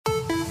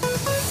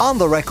On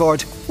the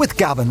Record with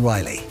Gavin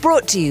Riley.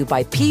 Brought to you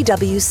by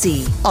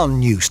PwC on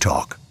News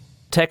Talk.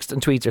 Texts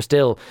and tweets are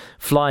still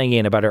flying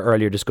in about our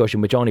earlier discussion,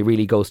 which only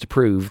really goes to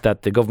prove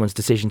that the government's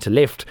decision to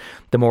lift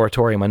the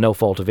moratorium on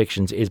no-fault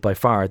evictions is by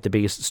far the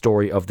biggest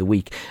story of the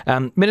week.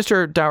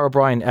 Minister Darragh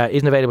O'Brien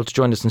isn't available to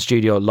join us in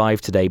studio live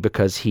today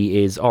because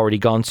he is already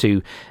gone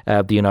to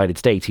the United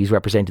States. He's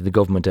represented the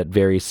government at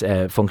various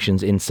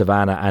functions in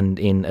Savannah and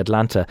in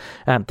Atlanta.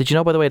 Did you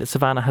know, by the way, that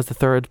Savannah has the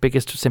third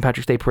biggest St.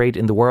 Patrick's Day parade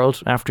in the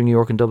world after New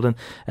York and Dublin?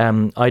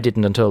 I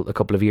didn't until a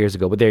couple of years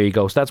ago, but there you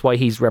go. So that's why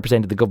he's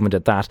represented the government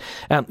at that.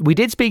 We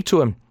did speak to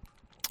him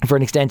for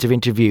an extensive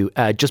interview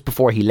just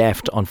before he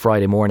left on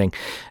Friday morning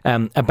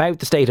about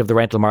the state of the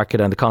rental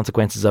market and the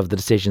consequences of the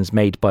decisions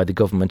made by the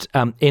government.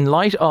 In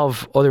light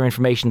of other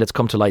information that's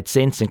come to light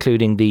since,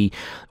 including the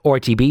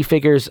RTB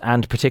figures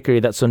and particularly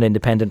that Sunday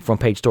Independent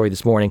front page story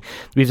this morning,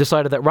 we've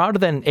decided that rather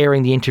than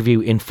airing the interview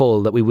in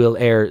full, that we will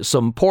air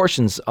some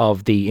portions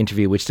of the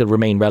interview which still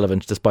remain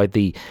relevant despite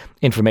the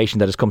information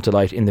that has come to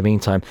light in the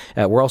meantime.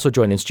 We're also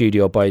joined in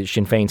studio by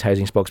Sinn Féin's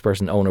housing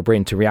spokesperson Eoin Ó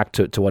Broin to react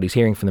to what he's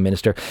hearing from the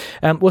Minister.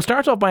 We'll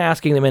start off by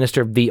asking the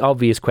Minister the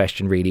obvious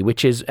question, really,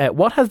 which is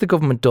what has the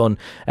government done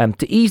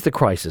to ease the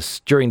crisis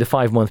during the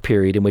 5-month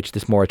period in which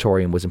this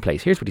moratorium was in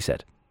place? Here's what he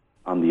said.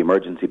 On the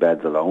emergency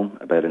beds alone,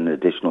 about an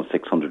additional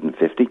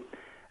 650.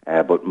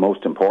 But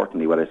most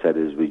importantly, what I said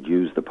is we'd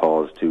use the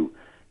pause to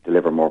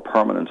deliver more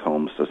permanent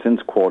homes. So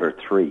since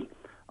Q3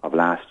 of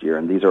last year,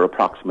 and these are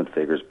approximate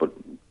figures, but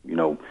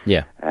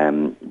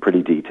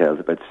pretty detailed,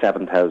 about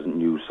 7,000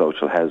 new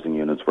social housing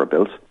units were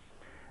built,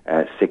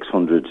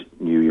 600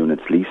 new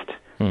units leased,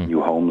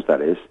 new homes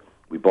that is.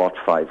 We bought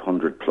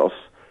 500 plus.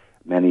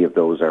 Many of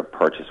those are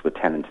purchased with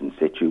tenant in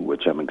situ,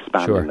 which I'm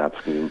expanding that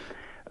scheme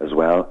as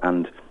well.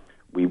 And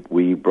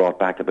we brought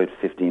back about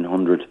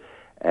 1,500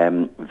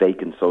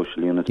 vacant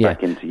social units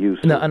back into use.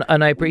 So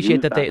and I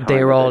appreciate that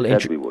they were all.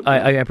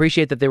 I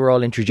appreciate that they were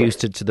all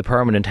introduced to the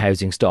permanent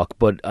housing stock,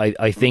 but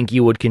I think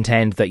you would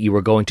contend that you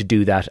were going to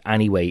do that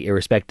anyway,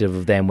 irrespective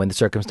of them when the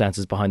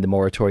circumstances behind the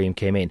moratorium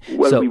came in.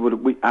 Well, we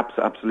would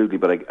absolutely,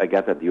 but I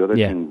get that. The other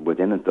thing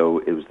within it, though,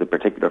 it was the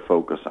particular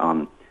focus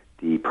on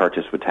the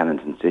purchase with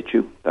tenants in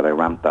situ that I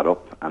ramped that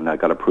up, and I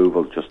got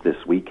approval just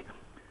this week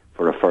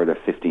for a further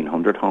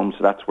 1,500 homes.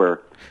 So that's where...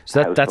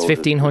 So that's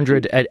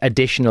 1,500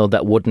 additional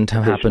that wouldn't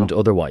have happened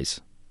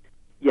otherwise?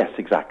 Yes,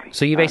 exactly.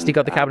 So you basically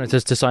got the Cabinet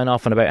to sign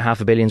off on about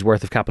 $500 million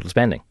worth of capital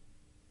spending?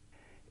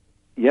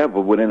 Yeah,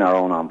 but within our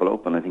own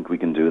envelope, and I think we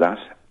can do that.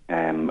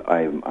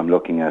 I'm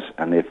looking at,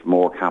 and if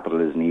more capital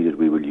is needed,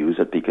 we will use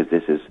it, because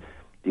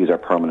these are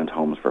permanent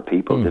homes for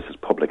people. This is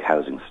public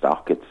housing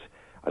stock.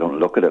 I don't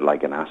look at it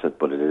like an asset,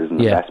 but it is an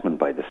investment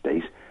by the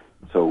state.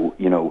 So,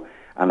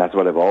 and that's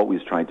what I've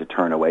always tried to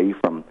turn away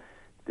from,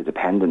 the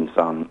dependence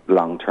on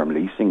long-term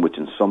leasing, which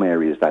in some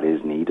areas that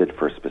is needed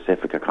for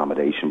specific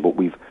accommodation, but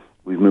we've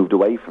moved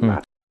away from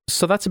that.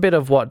 So that's a bit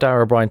of what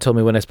Darragh O'Brien told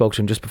me when I spoke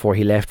to him just before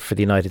he left for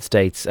the United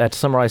States. To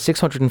summarise,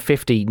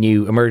 650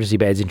 new emergency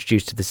beds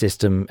introduced to the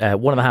system,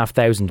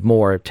 1,500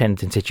 more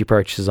tenant in situ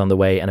purchases on the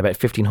way, and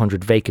about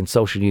 1,500 vacant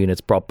social units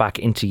brought back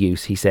into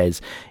use, he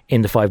says,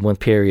 in the 5-month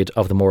period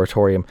of the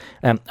moratorium.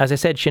 As I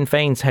said, Sinn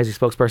Féin's housing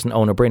spokesperson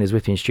Eoin Ó Broin is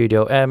with me in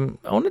studio.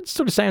 Eoin, it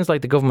sort of sounds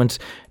like the government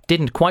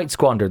didn't quite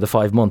squander the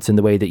 5 months in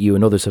the way that you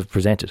and others have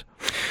presented.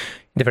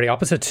 The very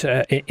opposite.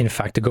 In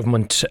fact, the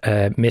government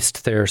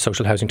missed their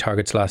social housing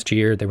targets last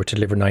year. They were to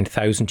deliver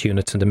 9,000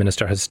 units, and the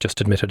Minister has just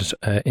admitted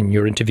in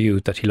your interview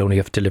that he'll only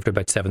have delivered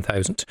about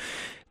 7,000.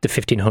 The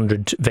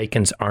 1,500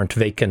 vacants aren't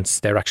vacants.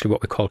 They're actually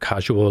what we call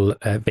casual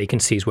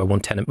vacancies, where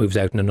one tenant moves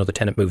out and another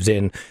tenant moves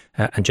in.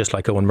 And just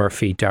like Eoin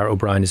Murphy, Darragh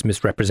O'Brien is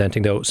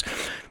misrepresenting those.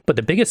 But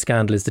the biggest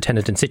scandal is the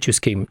tenant in situ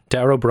scheme.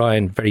 Darragh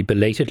O'Brien very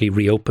belatedly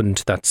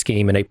reopened that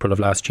scheme in April of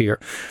last year.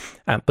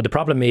 But the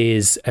problem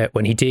is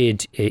when he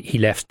did, he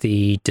left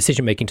the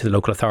decision making to the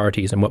local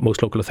authorities. And what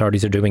most local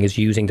authorities are doing is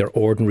using their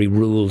ordinary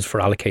rules for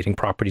allocating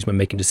properties when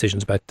making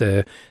decisions about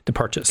the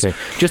purchase. Okay.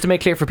 Just to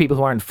make clear for people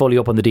who aren't fully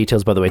up on the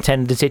details, by the way,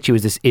 tenant in situ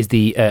is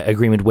the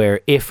agreement where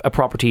if a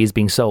property is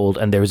being sold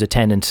and there is a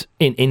tenant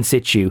in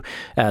situ,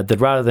 that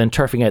rather than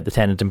turfing out the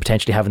tenant and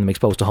potentially having them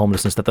exposed to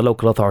homelessness, that the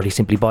local authority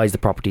simply buys the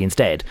property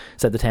instead,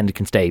 so that the tenant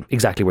can stay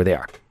exactly where they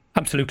are.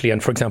 Absolutely.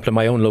 And for example, in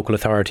my own local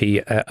authority,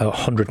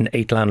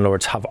 108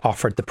 landlords have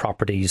offered the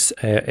properties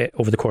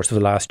over the course of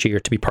the last year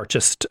to be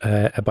purchased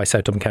by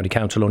South Dublin County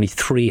Council. Only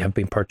 3 have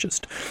been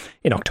purchased.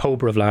 In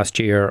October of last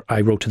year, I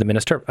wrote to the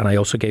Minister and I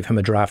also gave him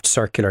a draft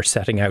circular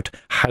setting out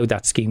how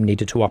that scheme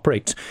needed to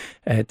operate.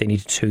 They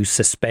needed to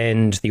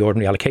suspend the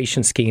ordinary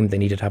allocation scheme. They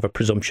needed to have a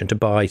presumption to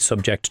buy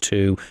subject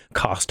to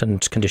cost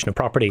and condition of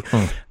property.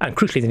 And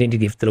crucially, they needed to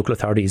give the local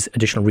authorities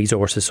additional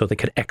resources so they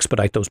could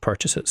expedite those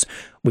purchases.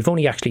 We've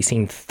only actually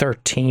seen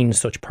 13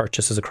 such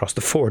purchases across the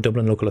 4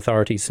 Dublin local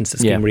authorities since the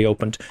scheme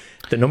reopened.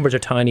 The numbers are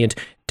tiny, and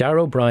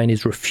Darragh O'Brien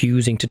is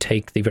refusing to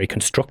take the very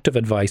constructive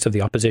advice of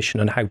the opposition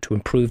on how to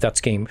improve that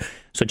scheme.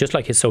 So just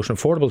like his social and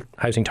affordable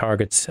housing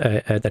targets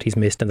that he's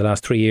missed in the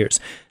last 3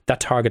 years, that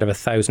target of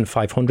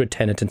 1,500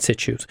 tenant in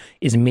situ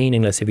is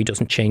meaningless if he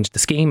doesn't change the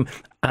scheme.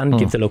 and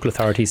give the local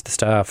authorities the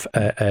staff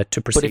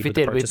to proceed. But if with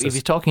the purchases. if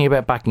he's talking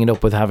about backing it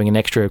up with having an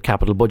extra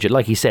capital budget,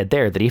 like he said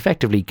there, that he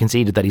effectively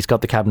conceded that he's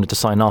got the cabinet to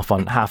sign off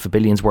on $500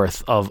 million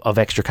worth of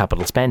extra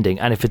capital spending,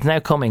 and if it's now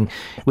coming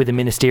with a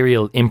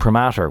ministerial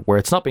imprimatur where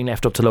it's not being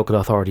left up to local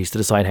authorities to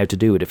decide how to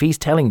do it, if he's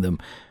telling them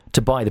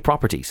to buy the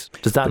properties,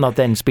 does that not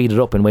then speed it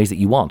up in ways that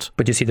you want?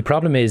 But you see, the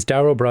problem is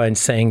Darragh O'Brien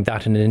saying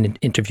that in an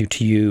interview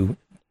to you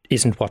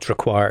isn't what's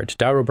required.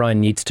 Darragh O'Brien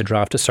needs to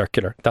draft a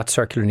circular. That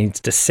circular needs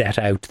to set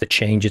out the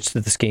changes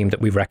to the scheme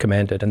that we've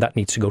recommended, and that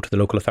needs to go to the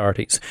local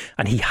authorities.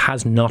 And he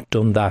has not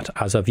done that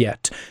as of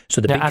yet.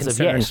 So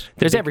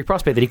there's every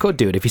prospect that he could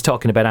do it if he's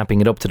talking about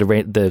amping it up to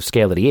the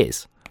scale that he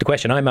is. The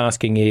question I'm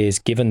asking is,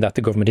 given that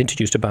the government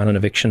introduced a ban on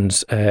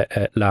evictions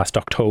last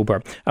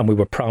October and we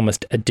were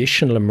promised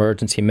additional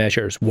emergency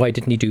measures, why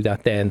didn't he do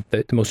that then?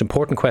 The most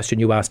important question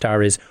you asked,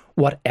 Darragh, is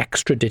what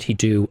extra did he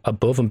do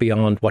above and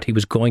beyond what he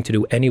was going to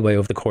do anyway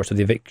over the course of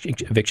the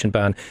eviction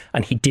ban?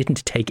 And he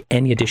didn't take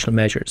any additional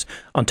measures.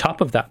 On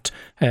top of that,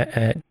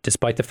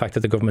 despite the fact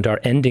that the government are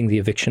ending the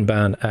eviction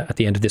ban at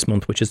the end of this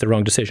month, which is the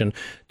wrong decision,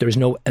 there is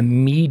no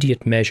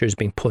immediate measures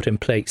being put in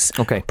place,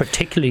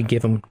 particularly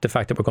given the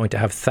fact that we're going to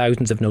have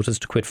thousands of notice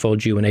to quit fall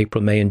due in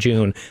April, May and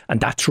June,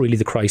 and that's really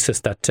the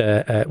crisis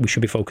that we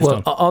should be focused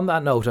on. On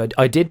that note,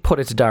 I did put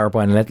it to Darragh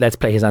O'Brien, and let's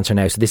play his answer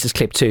now. So this is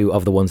clip 2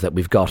 of the ones that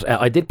we've got.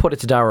 I did put it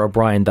to Darragh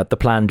O'Brien that the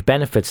planned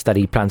benefits that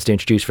he plans to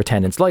introduce for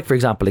tenants, like for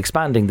example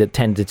expanding the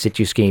tenant in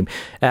situ scheme,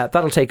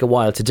 that'll take a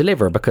while to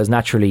deliver, because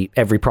naturally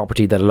every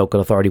property that a local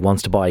authority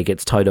wants to buy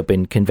gets tied up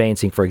in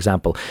conveyancing, for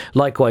example.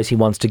 Likewise, he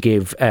wants to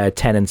give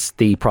tenants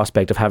the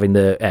prospect of having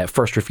the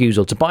first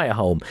refusal to buy a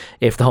home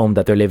if the home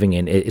that they're living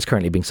in is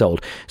currently being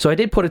sold. So I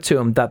did put it to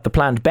him that the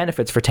planned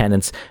benefits for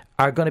tenants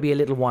are going to be a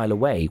little while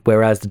away,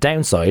 whereas the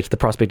downside, the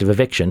prospect of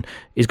eviction,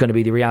 is going to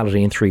be the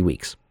reality in 3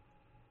 weeks.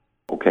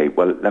 Okay,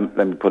 well,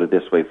 let me put it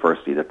this way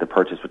firstly, that the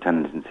purchase for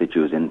tenants in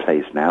situ is in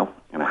place now,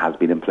 and it has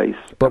been in place.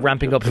 But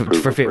ramping up for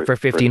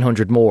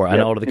 1,500 more,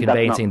 and all of the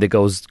conveyancing that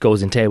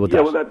goes entail with that.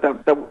 Yeah,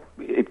 well, that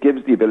it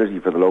gives the ability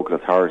for the local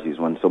authorities,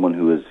 when someone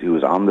who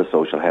is on the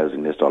social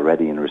housing list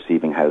already and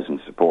receiving housing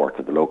support,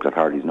 that the local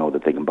authorities know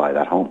that they can buy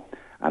that home,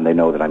 and they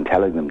know that I'm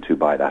telling them to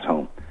buy that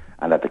home,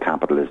 and that the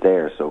capital is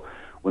there. So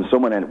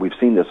when we've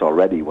seen this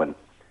already, when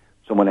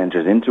someone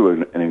enters into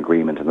an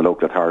agreement and the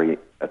local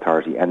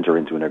authority enter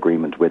into an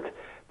agreement with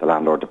the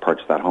landlord to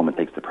purchase that home, it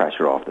takes the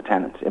pressure off the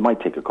tenants. It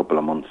might take a couple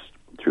of months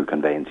through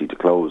conveyancing to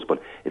close,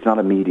 but it's not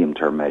a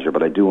medium-term measure.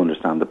 But I do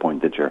understand the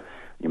point that you're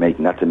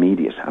making. That's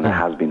immediate, and it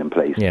has been in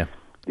place. Yeah.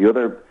 The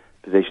other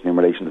position in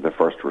relation to the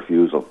first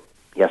refusal,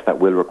 yes, that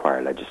will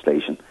require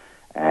legislation,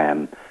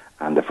 and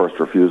the first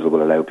refusal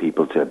will allow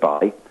people to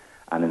buy,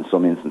 and in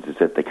some instances,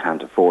 if they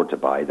can't afford to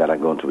buy, that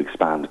I'm going to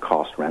expand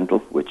cost rental,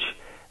 which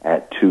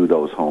to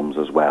those homes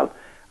as well,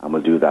 and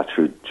we'll do that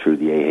through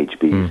the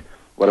AHBs.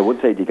 What I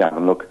would say to you,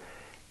 Gavin, look,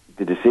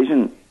 the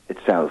decision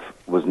itself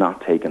was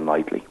not taken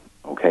lightly.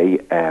 Okay,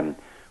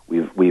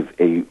 we've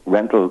a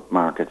rental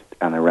market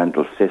and a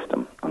rental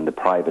system on the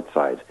private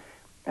side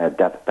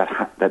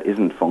that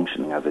isn't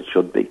functioning as it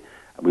should be.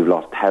 We've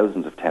lost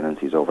thousands of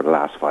tenancies over the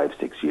last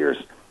 5-6 years,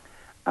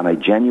 and I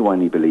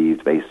genuinely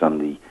believed, based on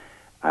the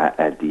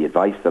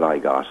advice that I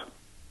got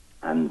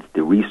and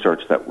the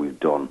research that we've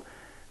done,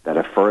 that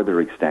a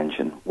further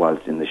extension,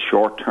 whilst in the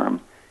short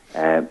term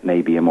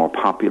may be a more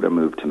popular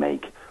move to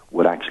make,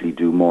 would actually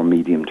do more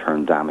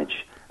medium-term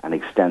damage and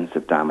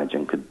extensive damage,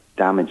 and could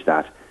damage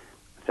that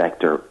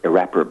sector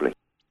irreparably.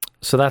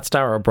 So that's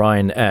Darragh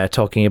O'Brien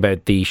talking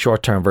about the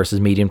short-term versus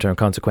medium-term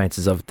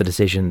consequences of the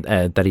decision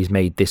that he's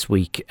made this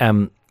week.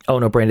 Eoin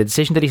O'Brien, a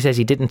decision that he says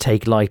he didn't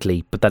take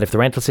lightly, but that if the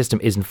rental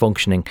system isn't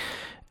functioning,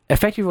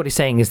 effectively what he's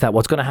saying is that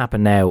what's going to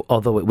happen now,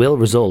 although it will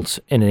result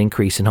in an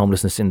increase in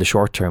homelessness in the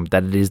short term,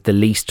 that it is the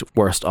least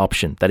worst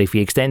option. That if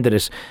he extended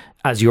it,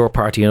 as your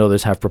party and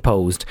others have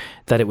proposed,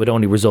 that it would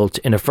only result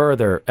in a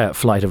further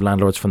flight of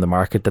landlords from the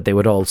market, that they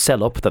would all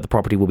sell up, that the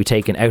property will be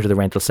taken out of the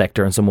rental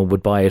sector and someone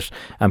would buy it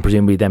and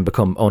presumably then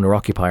become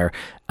owner-occupier.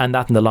 And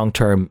that in the long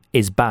term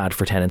is bad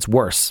for tenants,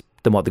 worse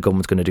than what the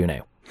government's going to do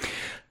now.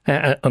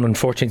 And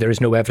unfortunately, there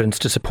is no evidence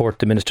to support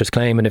the minister's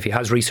claim. And if he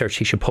has research,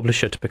 he should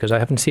publish it, because I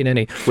haven't seen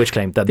any. Which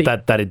claim?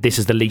 That this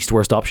is the least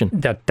worst option?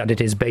 That it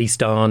is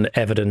based on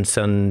evidence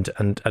and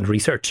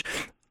research.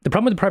 The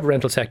problem with the private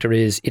rental sector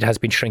is it has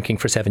been shrinking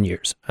for 7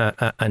 years,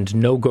 and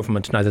no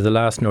government, neither the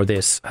last nor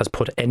this, has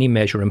put any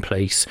measure in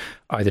place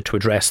either to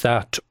address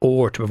that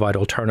or to provide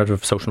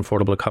alternative social and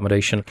affordable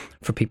accommodation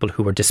for people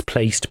who are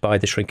displaced by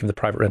the shrinking of the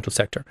private rental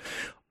sector.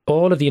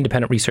 All of the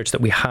independent research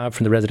that we have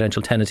from the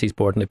Residential Tenancies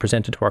Board, and they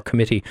presented to our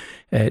committee,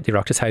 the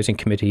Oireachtas Housing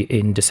Committee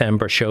in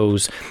December,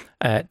 shows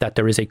that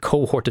there is a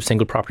cohort of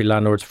single property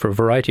landlords, for a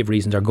variety of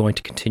reasons, are going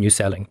to continue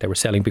selling. They were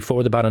selling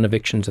before the ban on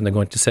evictions, and they're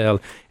going to sell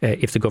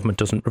if the government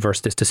doesn't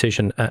reverse this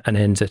decision and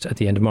ends it at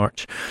the end of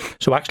March.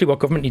 So actually what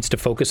government needs to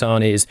focus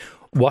on is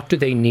What do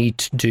they need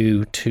to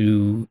do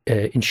to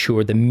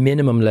ensure the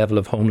minimum level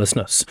of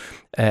homelessness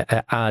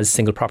as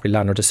single property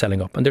landlords are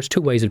selling up? And there's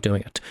two ways of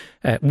doing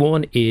it.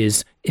 One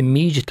is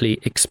immediately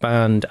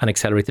expand and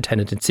accelerate the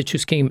tenant in situ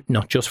scheme,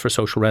 not just for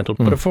social rental,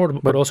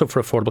 but also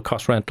for affordable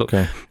cost rental.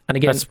 Okay. And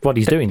again, that's what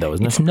he's doing, though,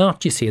 isn't it? It's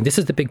not, you see, and this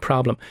is the big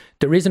problem.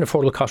 There is an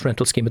affordable cost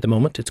rental scheme at the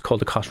moment. It's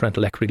called the Cost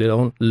Rental Equity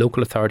Loan.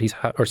 Local authorities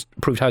or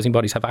approved housing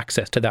bodies have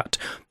access to that.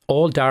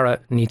 All Dara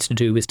needs to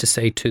do is to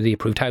say to the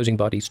approved housing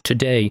bodies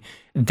today,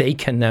 they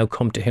can now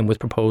come to him with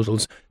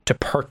proposals to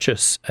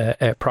purchase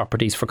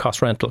properties for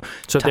cost rental.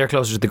 So they're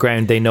closer to the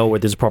ground. They know where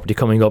there's a property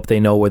coming up. They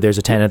know where there's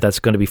a tenant that's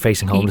going to be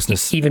facing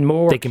homelessness. Even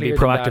more, they can be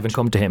proactive and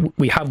come to him.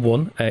 We have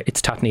one.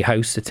 It's Tatney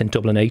House. It's in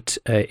Dublin 8.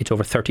 It's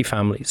over 30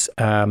 families.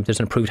 There's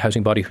an approved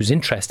housing body who's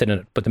interested in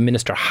it, but the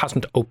minister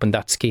hasn't opened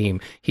that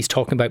scheme. He's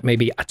talking about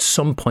maybe at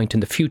some point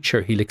in the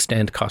future he'll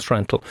extend cost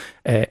rental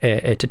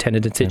to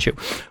tenant in situ.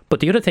 Yeah.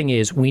 But the other thing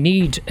is we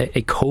need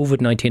a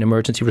COVID-19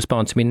 emergency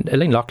response. I mean,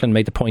 Elaine Loughlin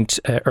made the point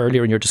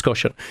earlier in your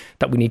discussion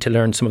that we need to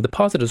learn some of the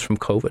positives from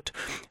COVID.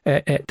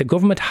 The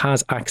government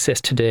has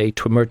access today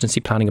to emergency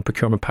planning and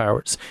procurement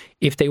powers.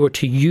 If they were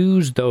to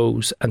use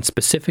those and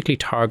specifically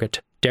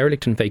target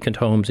derelict and vacant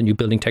homes and new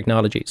building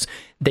technologies,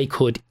 they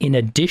could, in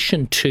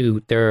addition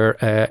to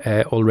their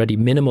already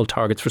minimal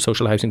targets for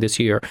social housing this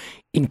year,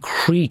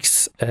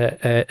 increase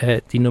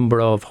the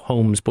number of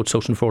homes, both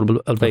social and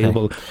affordable,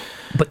 available. Okay.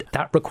 But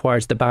that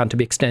requires the ban to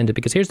be extended,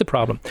 because here's the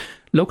problem.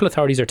 Local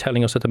authorities are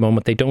telling us at the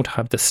moment they don't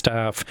have the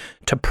staff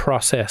to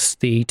process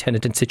the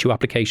tenant in situ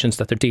applications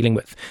that they're dealing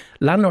with.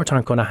 Landlords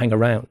aren't going to hang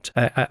around.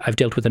 I've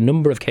dealt with a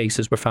number of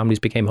cases where families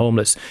became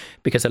homeless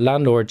because a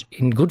landlord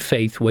in good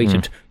faith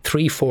waited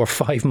 3, 4,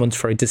 5 months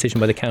for a decision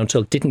by the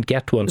council, didn't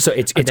get one. So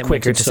it's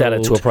quicker to sell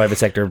it to a private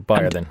sector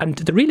buyer then. And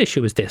the real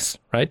issue is this,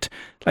 right?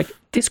 Like,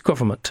 this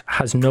government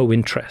has no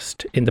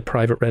interest in the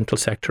private rental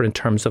sector in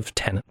terms of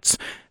tenants.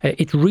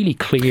 It's really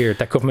clear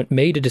that government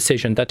made a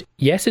decision that,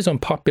 yes, is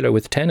unpopular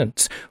with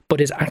tenants, but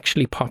is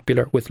actually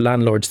popular with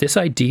landlords. This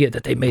idea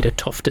that they made a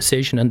tough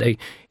decision and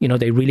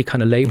they really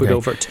kind of laboured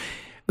over it.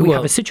 We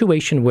have a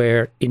situation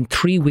where in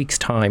 3 weeks'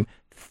 time,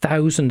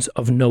 thousands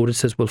of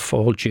notices will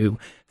fall due.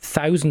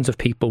 Thousands of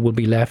people will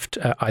be left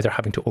either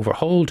having to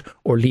overhold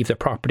or leave their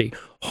property.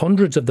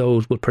 Hundreds of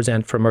those will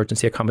present for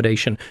emergency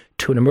accommodation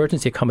to an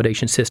emergency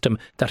accommodation system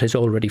that is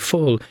already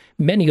full.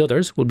 Many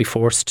others will be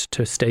forced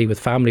to stay with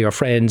family or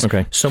friends.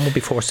 Okay. Some will be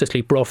forced to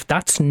sleep rough.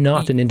 That's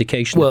not an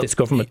indication that this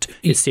government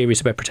is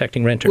serious about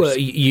protecting renters. Well,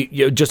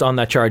 you just on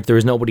that charge, there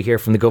is nobody here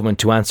from the government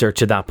to answer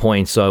to that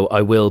point. So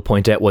I will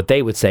point out what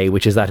they would say,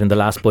 which is that in the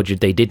last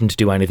budget they didn't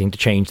do anything to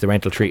change the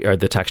rental or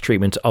the tax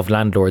treatment of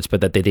landlords,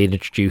 but that they did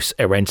introduce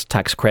a rent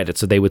tax credit.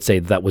 So they would say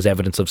that was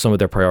evidence of some of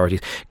their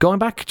priorities. Going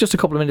back just a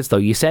couple of minutes though,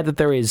 you said that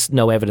there is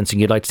no evidence and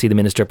you'd like to see the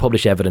minister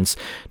publish evidence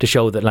to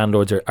show that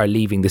landlords are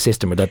leaving the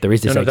system, or that there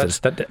is this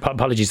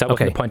apologies, that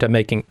wasn't the point I'm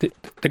making.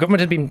 The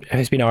government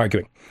has been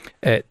arguing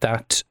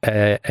that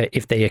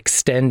if they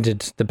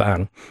extended the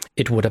ban,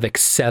 it would have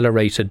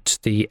accelerated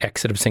the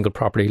exit of single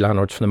property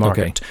landlords from the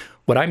market. Okay.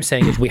 What I'm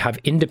saying is we have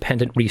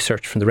independent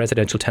research from the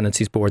Residential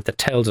Tenancies Board that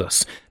tells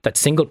us that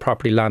single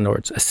property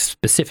landlords, a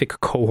specific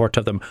cohort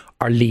of them,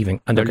 are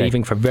leaving, and they're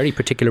leaving for very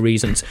particular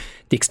reasons.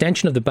 The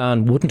extension of the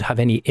ban wouldn't have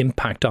any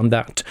impact on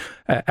that.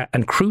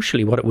 And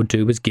crucially, what it would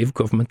do is give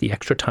government the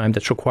extra time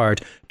that's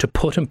required to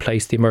put in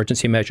place the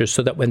emergency measures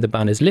so that when the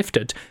ban is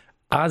lifted,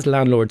 as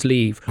landlords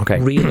leave,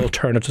 real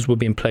alternatives will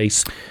be in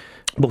place,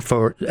 both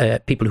for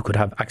people who could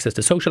have access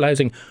to social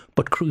housing,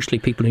 but crucially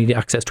people who need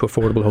access to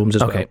affordable homes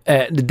as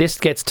well. This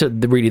gets to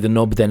really the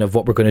nub then of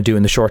what we're going to do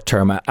in the short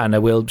term, and I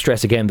will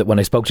stress again that when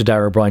I spoke to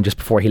Darragh O'Brien just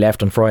before he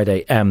left on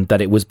Friday,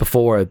 that it was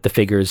before the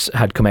figures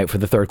had come out for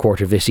the third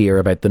quarter of this year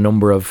about the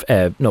number of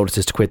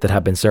notices to quit that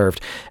have been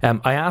served.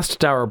 I asked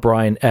Darragh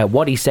O'Brien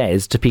what he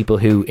says to people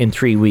who in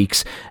 3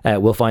 weeks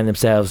will find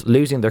themselves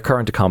losing their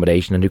current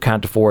accommodation and who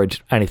can't afford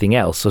anything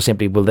else, so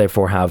simply will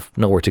therefore have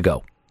nowhere to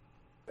go.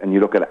 And you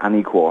look at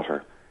any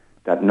quarter,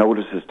 that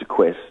notices to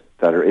quit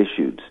that are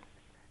issued,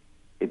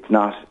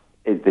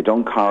 they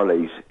don't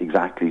correlate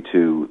exactly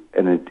to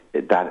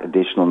that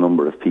additional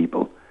number of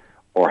people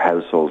or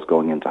households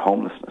going into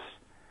homelessness.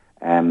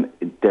 And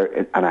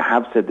I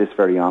have said this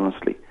very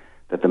honestly,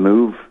 that the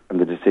move and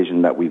the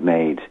decision that we've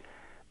made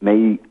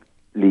may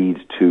lead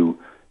to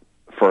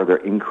further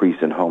increase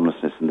in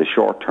homelessness in the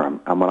short term.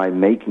 And what I'm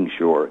making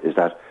sure is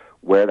that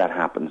where that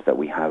happens, that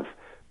we have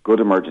good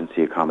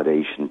emergency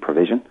accommodation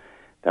provision,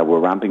 that we're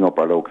ramping up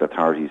our local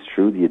authorities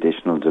through the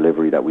additional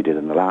delivery that we did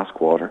in the last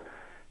quarter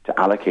to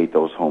allocate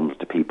those homes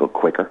to people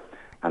quicker,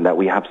 and that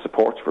we have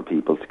supports for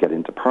people to get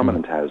into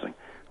permanent housing.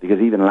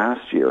 Because even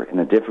last year, in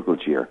a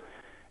difficult year,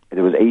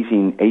 there was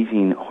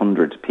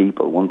 1,800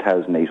 people,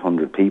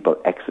 1,800 people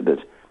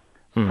exited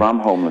from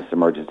homeless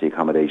emergency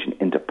accommodation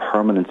into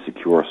permanent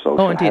secure social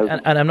housing. Oh,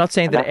 indeed. And I'm not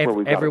saying that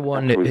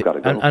everyone.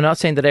 I'm not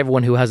saying that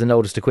everyone who has a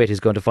notice to quit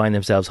is going to find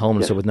themselves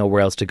homeless or with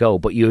nowhere else to go.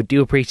 But you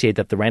do appreciate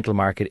that the rental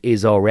market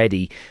is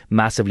already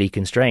massively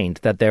constrained.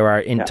 That there are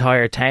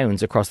entire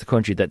towns across the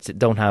country that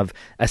don't have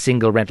a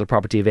single rental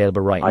property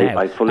available right now.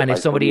 And if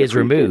somebody is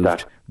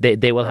removed,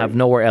 they will have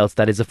nowhere else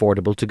that is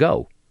affordable to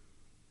go.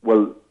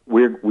 Well,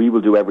 we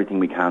will do everything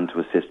we can to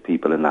assist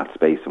people in that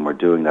space, and we're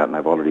doing that. And I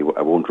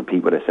won't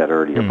repeat what I said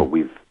earlier, but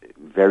we've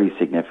very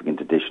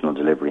significant additional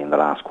delivery in the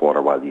last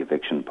quarter while the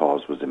eviction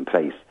pause was in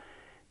place.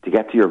 To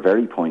get to your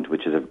very point,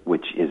 which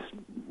is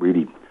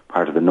really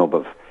part of the nub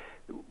of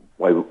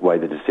why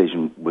the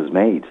decision was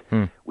made,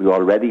 we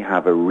already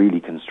have a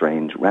really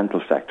constrained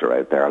rental sector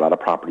out there. A lot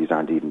of properties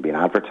aren't even being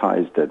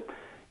advertised, and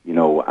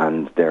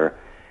they're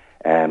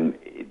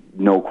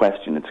no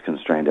question it's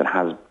constrained. It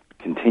has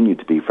continued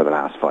to be for the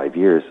last 5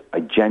 years. I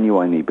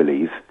genuinely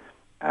believe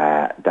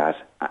that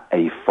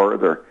a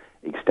further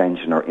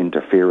extension or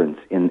interference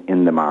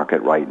in the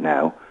market right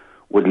now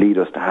would lead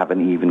us to have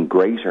an even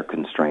greater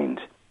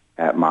constrained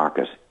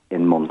market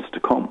in months to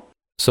come.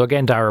 So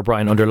again, Darragh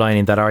O'Brien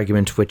underlining that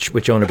argument which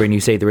Eoin Ó Broin,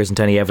 you say there isn't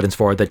any evidence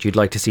for, that you'd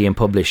like to see him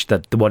publish,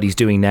 that what he's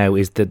doing now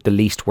is the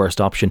least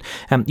worst option.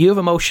 You have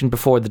a motion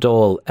before the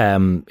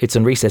Dáil. It's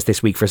on recess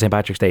this week for St.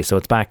 Patrick's Day, so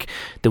it's back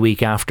the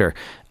week after.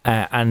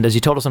 And as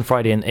you told us on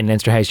Friday in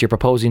Leinster House, you're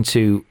proposing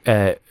to,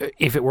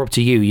 if it were up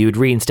to you, you'd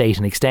reinstate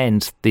and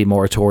extend the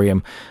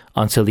moratorium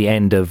until the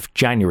end of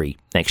January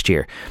next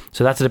year.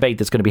 So that's a debate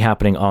that's going to be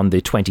happening on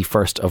the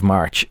 21st of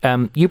March.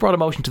 You brought a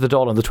motion to the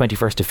Dáil on the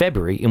 21st of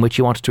February in which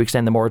you wanted to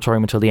extend the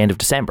moratorium until the end of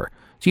December.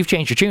 So you've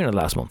changed your tune in the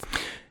last month.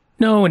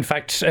 No, in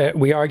fact,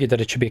 we argued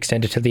that it should be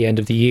extended till the end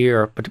of the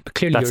year, but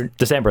clearly that's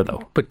December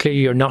though. But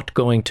clearly, you're not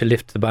going to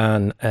lift the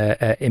ban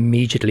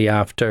immediately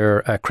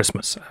after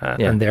Christmas,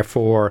 and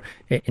therefore,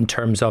 in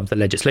terms of the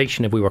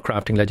legislation, if we were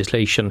crafting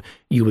legislation,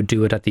 you would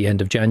do it at the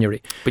end of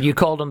January. But you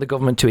called on the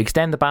government to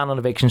extend the ban on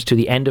evictions to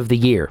the end of the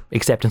year,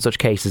 except in such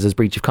cases as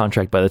breach of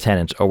contract by the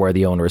tenant or where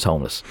the owner is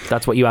homeless.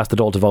 That's what you asked the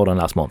Dáil to vote on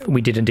last month.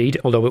 We did indeed,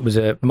 although it was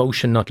a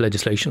motion, not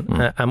legislation,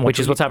 which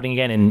is what's happening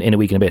again in a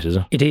week and a bit, is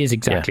it? It is,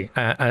 exactly,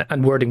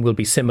 and wording will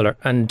be similar.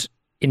 And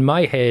in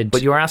my head...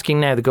 But you're asking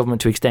now the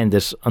government to extend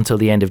it until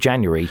the end of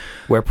January,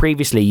 where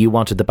previously you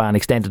wanted the ban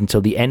extended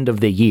until the end of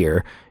the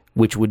year,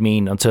 which would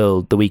mean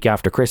until the week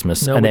after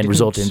Christmas, and then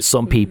result in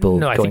some people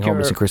going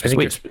homeless in Christmas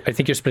week. I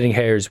think you're splitting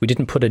hairs. We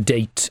didn't put a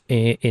date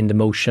in the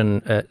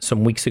motion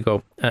some weeks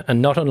ago,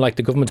 and not unlike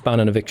the government's ban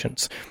on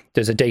evictions,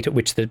 there's a date at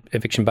which the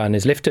eviction ban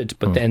is lifted,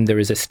 but then there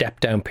is a step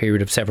down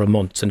period of several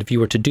months. And if you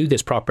were to do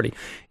this properly,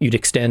 you'd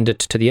extend it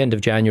to the end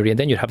of January, and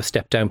then you'd have a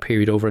step down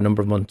period over a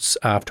number of months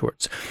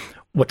afterwards.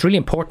 What's really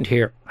important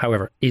here,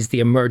 however, is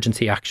the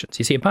emergency actions.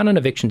 You see, a ban on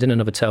evictions in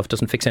and of itself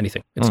doesn't fix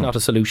anything. It's not a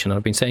solution. And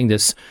I've been saying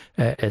this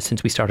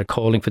since we started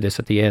calling for this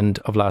at the end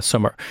of last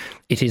summer.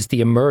 It is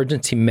the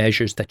emergency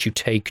measures that you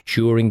take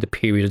during the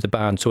period of the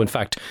ban. So, in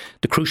fact,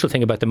 the crucial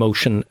thing about the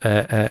motion,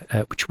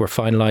 which we're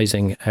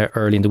finalising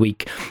early in the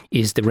week,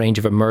 is the range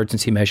of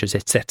emergency measures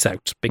it sets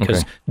out.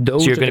 Because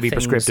those so you're going to be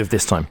prescriptive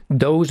this time?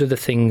 Those are the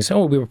things...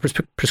 we were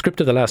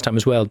prescriptive the last time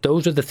as well.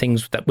 Those are the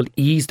things that will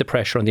ease the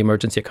pressure on the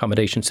emergency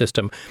accommodation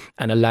system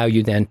and allow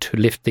you then to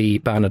lift the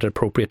ban at an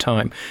appropriate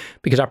time.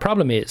 Because our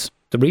problem is,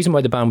 the reason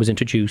why the ban was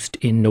introduced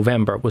in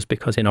November was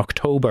because in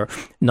October,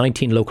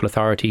 19 local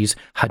authorities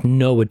had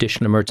no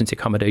additional emergency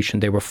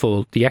accommodation. They were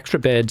full. The extra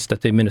beds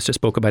that the Minister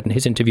spoke about in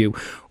his interview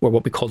were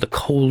what we call the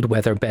cold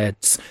weather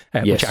beds,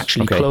 which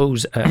actually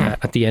close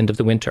at the end of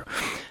the winter.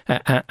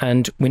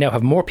 And we now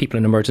have more people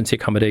in emergency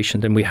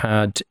accommodation than we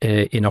had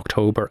in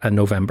October and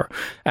November.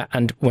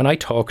 And when I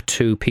talk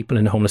to people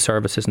in the homeless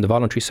services and the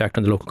voluntary sector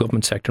and the local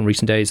government sector in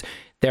recent days,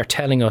 they're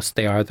telling us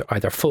they are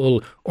either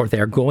full or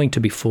they're going to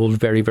be full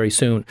very, very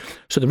soon.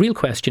 So the real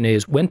question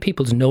is, when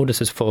people's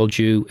notices fall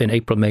due in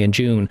April, May and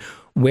June,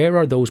 where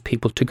are those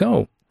people to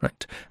go?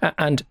 Right.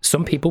 And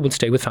some people will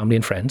stay with family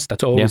and friends.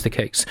 That's always the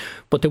case.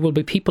 But there will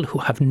be people who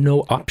have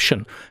no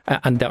option.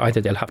 And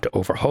either they'll have to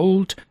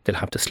overhold, they'll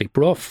have to sleep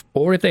rough,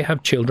 or if they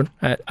have children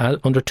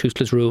under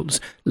Tusla's rules,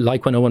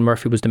 like when Owen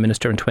Murphy was the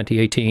minister in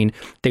 2018,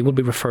 they will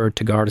be referred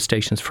to Garda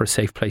stations for a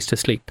safe place to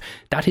sleep.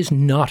 That is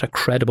not a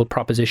credible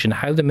proposition.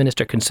 How the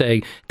minister can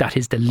say that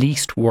is the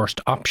least worst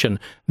option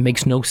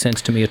makes no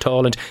sense to me at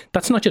all. And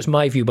that's not just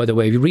my view, by the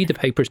way. If you read the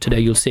papers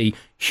today, you'll see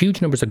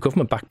huge numbers of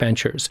government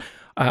backbenchers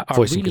are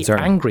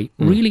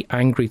really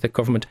angry that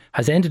government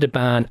has ended a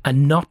ban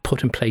and not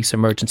put in place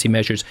emergency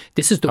measures.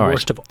 This is the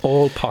worst of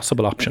all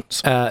possible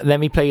options. Let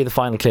me play you the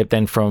final clip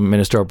then from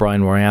Minister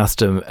O'Brien, where I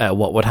asked him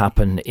what would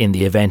happen in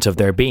the event of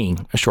there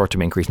being a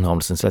short-term increase in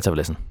homelessness. Let's have a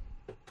listen.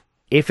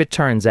 If it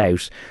turns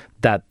out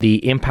that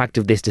the impact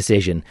of this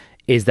decision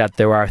is that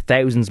there are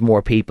thousands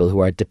more people who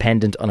are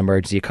dependent on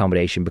emergency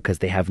accommodation because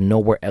they have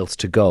nowhere else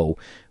to go,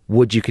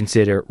 would you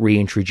consider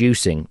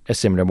reintroducing a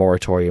similar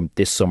moratorium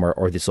this summer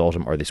or this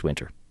autumn or this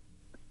winter?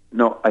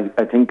 No,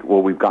 I think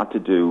what we've got to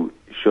do,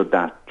 should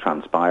that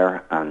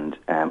transpire, and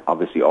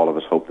obviously all of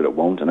us hope that it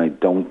won't, and I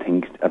don't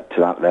think to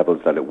that level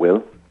that it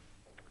will,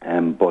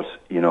 But,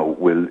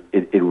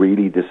 it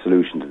really, the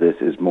solution to this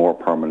is more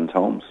permanent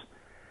homes.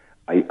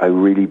 I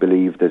really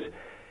believe that,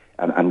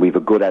 and we have a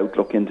good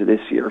outlook into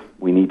this year.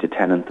 We need to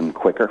tenant them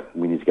quicker.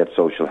 We need to get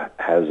social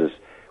houses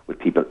with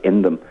people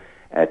in them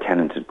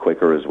tenanted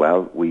quicker as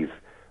well. We've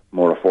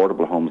more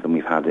affordable homes than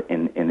we've had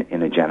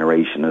in a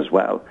generation as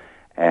well.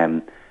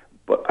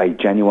 But I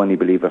genuinely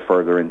believe a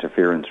further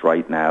interference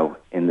right now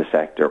in the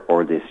sector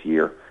or this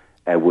year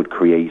would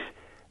create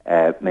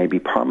maybe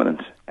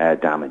permanent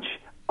damage.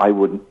 I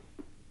would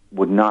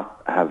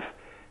not have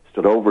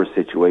stood over a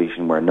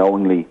situation where,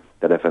 knowingly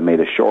that if I made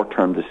a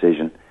short-term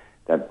decision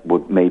that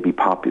would maybe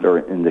popular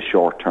in the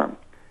short term,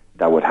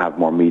 that would have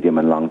more medium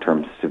and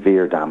long-term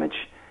severe damage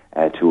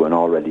to an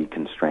already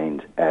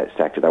constrained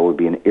sector. That would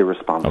be an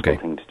irresponsible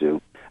thing to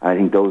do. And I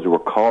think those who are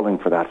calling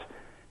for that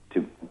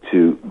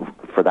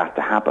for that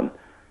to happen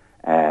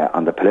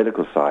on the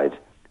political side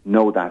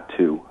know that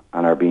too,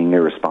 and are being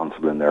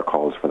irresponsible in their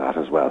calls for that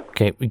as well.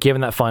 Okay,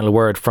 given that final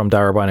word from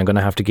Darragh O'Brien, I'm going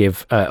to have to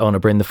give Ona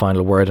Bryn the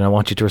final word, and I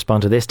want you to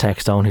respond to this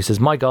text, Owen, who says,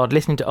 my God,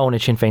 listening to Owen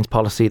and Sinn Féin's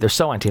policy, they're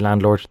so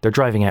anti-landlord, they're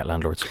driving out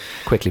landlords.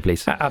 Quickly,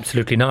 please.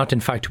 Absolutely not.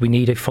 In fact, we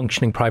need a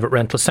functioning private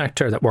rental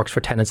sector that works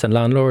for tenants and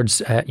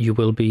landlords. You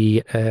will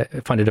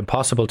find it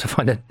impossible to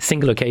find a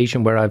single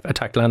occasion where I've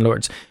attacked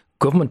landlords.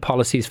 Government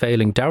policy is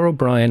failing. Darragh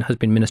O'Brien has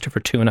been minister for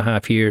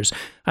 2.5 years,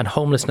 and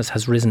homelessness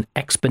has risen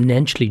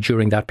exponentially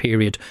during that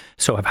period.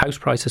 So have house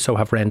prices, so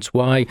have rents.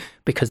 Why?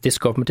 Because this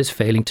government is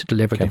failing to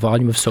deliver the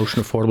volume of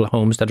social and affordable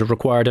homes that are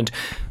required.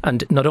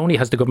 And not only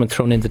has the government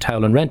thrown in the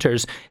towel on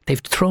renters, they've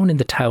thrown in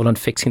the towel on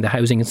fixing the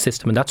housing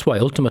system. And that's why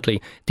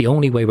ultimately the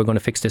only way we're going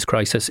to fix this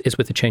crisis is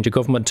with a change of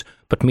government.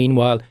 But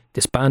meanwhile,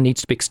 this ban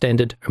needs to be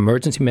extended.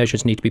 Emergency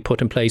measures need to be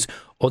put in place.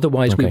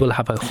 Otherwise, we will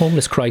have a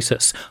homeless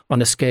crisis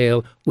on a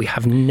scale we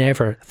have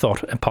never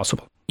thought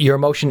possible. Your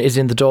motion is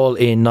in the Dáil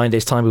in 9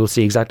 days' time. We will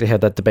see exactly how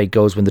that debate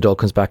goes when the Dáil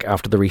comes back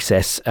after the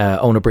recess.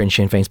 Ona Bryn,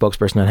 Sinn Féin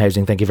spokesperson on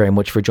housing, thank you very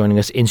much for joining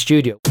us in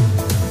studio.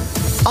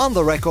 On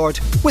the Record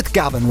with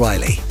Gavin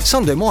Riley,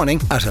 Sunday morning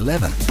at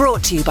 11.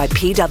 Brought to you by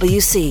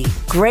PwC.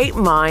 Great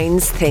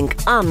minds think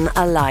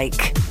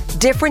unalike.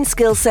 Different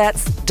skill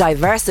sets,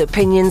 diverse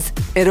opinions,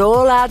 it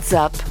all adds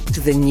up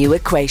to the new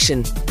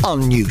equation.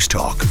 On News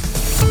Talk.